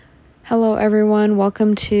Hello, everyone.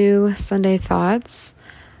 Welcome to Sunday Thoughts.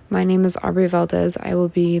 My name is Aubrey Valdez. I will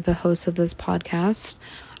be the host of this podcast.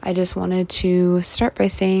 I just wanted to start by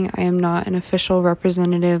saying I am not an official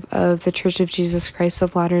representative of the Church of Jesus Christ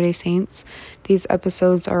of Latter-day Saints. These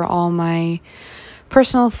episodes are all my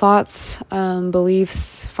personal thoughts,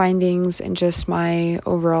 beliefs, findings, and just my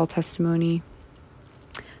overall testimony.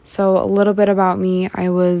 So a little bit about me. I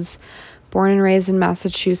was born and raised in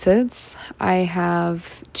Massachusetts. I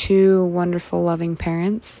have two wonderful, loving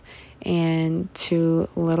parents and two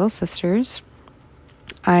little sisters.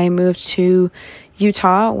 I moved to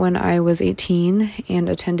Utah when I was 18 and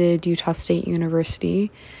attended Utah State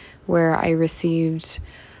University, where I received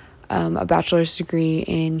a bachelor's degree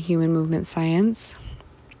in human movement science.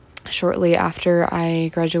 Shortly after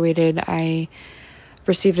I graduated, I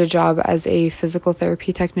received a job as a physical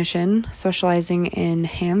therapy technician, specializing in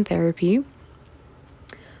hand therapy.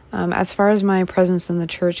 As far as my presence in the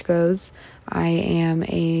church goes, I am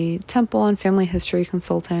a temple and family history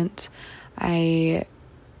consultant. I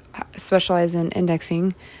specialize in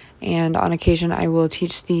indexing, and on occasion I will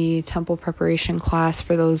teach the temple preparation class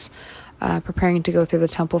for those preparing to go through the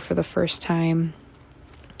temple for the first time.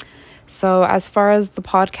 So as far as the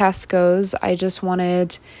podcast goes, I just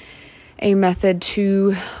wanted a method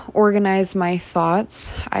to organize my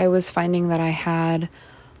thoughts. I was finding that I had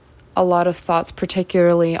a lot of thoughts,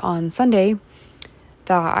 particularly on Sunday,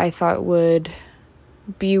 that I thought would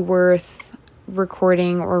be worth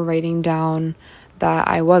recording or writing down that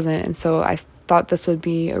I wasn't. And so I thought this would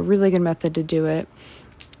be a really good method to do it.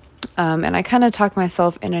 And I kind of talked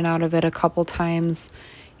myself in and out of it a couple times.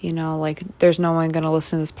 You know, like there's no one going to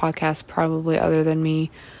listen to this podcast probably other than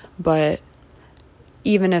me. But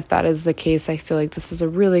even if that is the case, I feel like this is a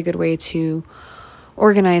really good way to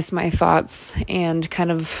organize my thoughts and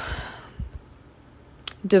kind of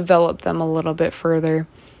develop them a little bit further.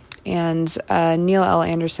 And Neil L.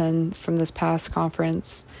 Anderson from this past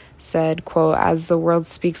conference said, quote, "As the world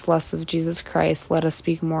speaks less of Jesus Christ, let us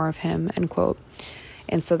speak more of him," end quote.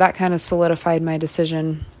 And so that kind of solidified my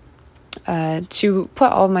decision to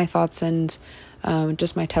put all of my thoughts and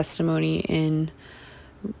just my testimony in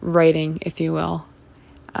writing, if you will.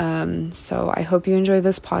 So I hope you enjoy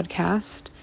this podcast.